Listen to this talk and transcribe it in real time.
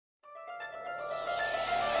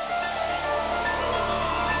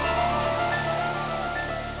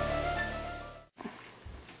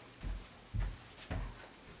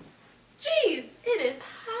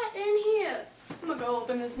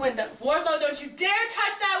window. Wardlow, don't you dare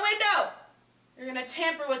touch that window! You're gonna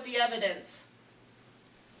tamper with the evidence.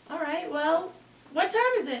 Alright, well, what time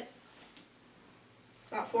is it?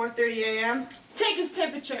 It's about 4:30 a.m. Take his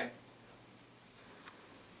temperature.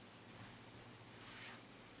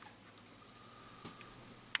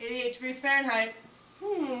 #88°F.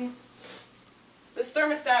 This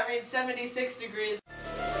thermostat reads 76 degrees.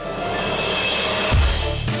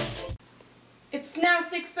 It's now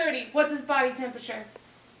 6:30. What's his body temperature?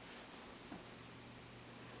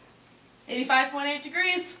 85.8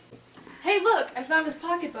 degrees. Hey, look, I found his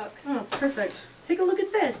pocketbook. Oh, perfect. Take a look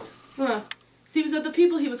at this. Seems that the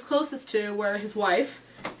people he was closest to were his wife,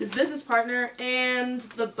 his business partner, and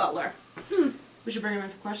the butler. We should bring him in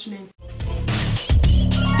for questioning.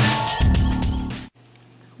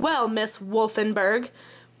 Well, Miss Wolfenberg,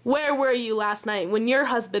 where were you last night when your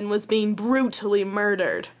husband was being brutally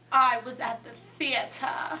murdered? I was at the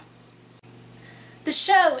theater. The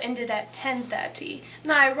show ended at 10:30,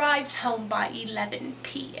 and I arrived home by 11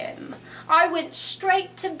 p.m. I went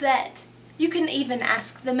straight to bed. You can even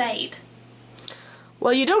ask the maid.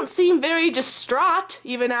 Well, you don't seem very distraught,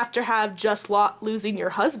 even after just losing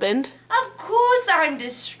your husband. Of course I'm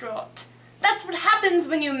distraught. That's what happens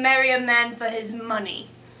when you marry a man for his money.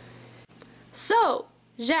 So,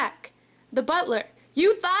 Jacques, the butler,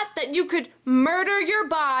 you thought that you could murder your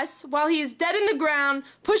boss while he is dead in the ground,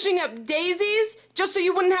 pushing up daisies, just so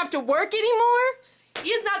you wouldn't have to work anymore? He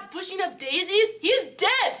is not pushing up daisies. He is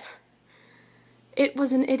dead. It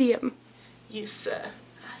was an idiom. You, sir,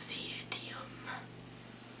 as the idiom.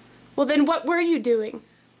 Well, then what were you doing?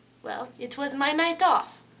 Well, it was my night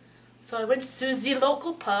off. So I went to the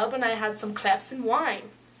local pub and I had some claps and wine.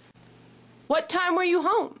 What time were you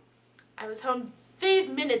home? I was home 5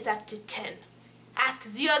 minutes after 10. Ask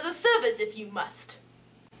the other servers if you must.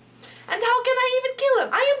 And how can I even kill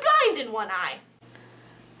him? I am blind in one eye.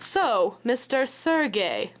 So, Mr.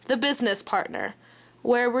 Sergey, the business partner,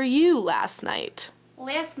 where were you last night?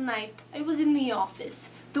 Last night, I was in the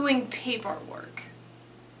office doing paperwork.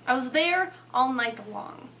 I was there all night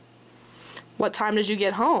long. What time did you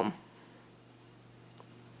get home?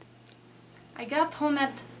 I got home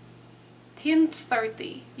at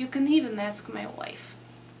 10:30. You can even ask my wife.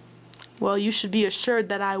 Well, you should be assured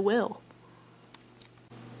that I will.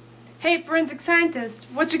 Hey, forensic scientist,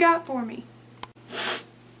 what you got for me?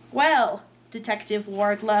 Well, Detective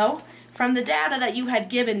Wardlow, from the data that you had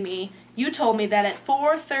given me, you told me that at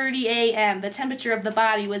 4:30 a.m. the temperature of the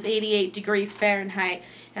body was 88 degrees Fahrenheit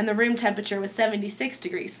and the room temperature was 76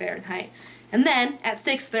 degrees Fahrenheit. And then, at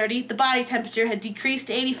 6:30, the body temperature had decreased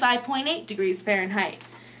to 85.8 degrees Fahrenheit.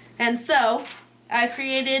 And so, I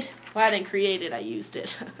created, well, I didn't create it, I used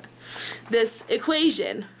it, this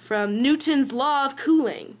equation from Newton's law of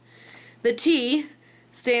cooling. The T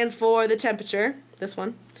stands for the temperature, this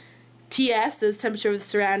one. TS is temperature of the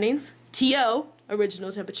surroundings. TO,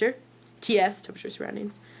 original temperature. TS, temperature of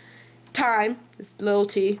surroundings. Time is little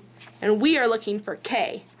t. And we are looking for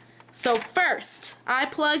K. So first, I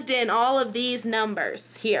plugged in all of these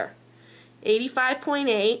numbers here.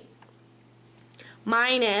 85.8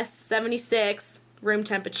 minus 76, room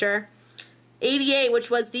temperature. 88,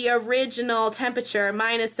 which was the original temperature,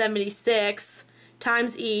 minus 76,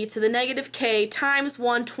 times E to the negative K times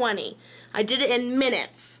 120. I did it in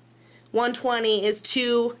minutes. 120 is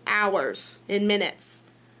 2 hours in minutes.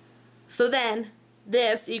 So then,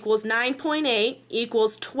 this equals 9.8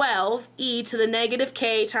 equals 12 E to the negative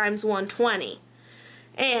K times 120.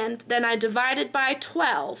 And then I divided by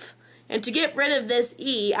 12. And to get rid of this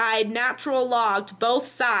E, I natural logged both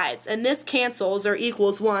sides. And this cancels or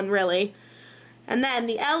equals 1, really. And then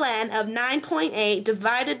the ln of 9.8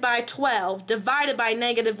 divided by 12 divided by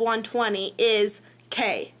negative 120 is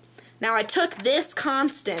K. Now I took this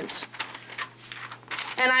constant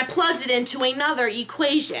and I plugged it into another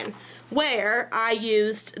equation where I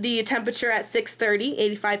used the temperature at 6:30,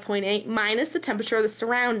 85.8, minus the temperature of the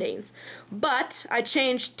surroundings. But I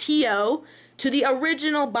changed TO to the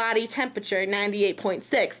original body temperature,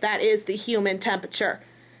 98.6. That is the human temperature.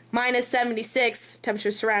 Minus 76,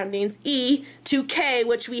 temperature surroundings, E to K,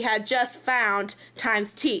 which we had just found,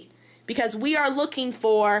 times T. Because we are looking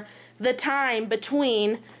for the time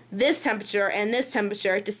between this temperature and this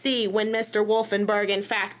temperature to see when Mr. Wolfenberg in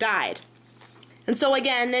fact died. And so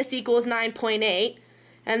again, this equals 9.8,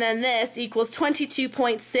 and then this equals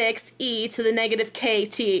 22.6 E to the negative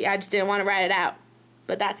KT. I just didn't want to write it out,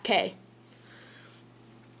 but that's K.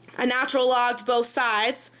 I natural logged both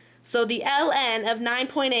sides. So the ln of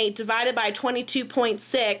 9.8 divided by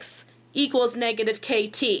 22.6 equals negative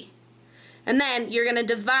KT. And then you're going to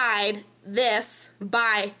divide this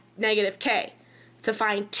by negative K to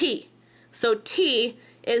find T. So T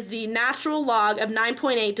is the natural log of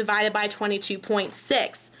 9.8 divided by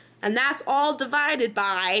 22.6. And that's all divided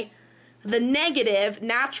by the negative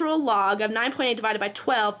natural log of 9.8 divided by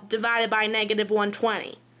 12 divided by negative 120.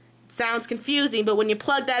 It sounds confusing, but when you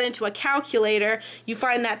plug that into a calculator, you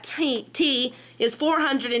find that t is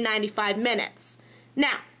 495 minutes.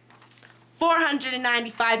 Now,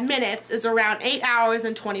 495 minutes is around 8 hours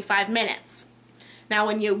and 25 minutes. Now,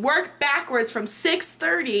 when you work backwards from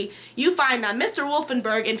 6:30, you find that Mr.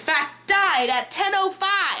 Wolfenberg, in fact, died at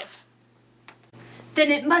 10:05. Then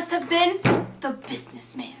it must have been the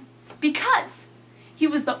businessman, because he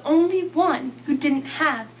was the only one who didn't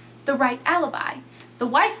have the right alibi. The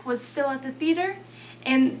wife was still at the theater,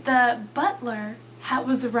 and the butler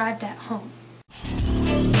was arrived at home.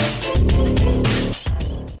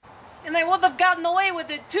 And they would have gotten away with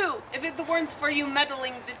it too, if it weren't for you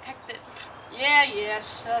meddling detectives. Yeah,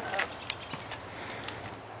 shut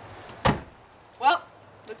up. Well,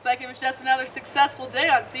 looks like it was just another successful day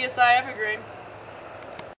on CSI Evergreen.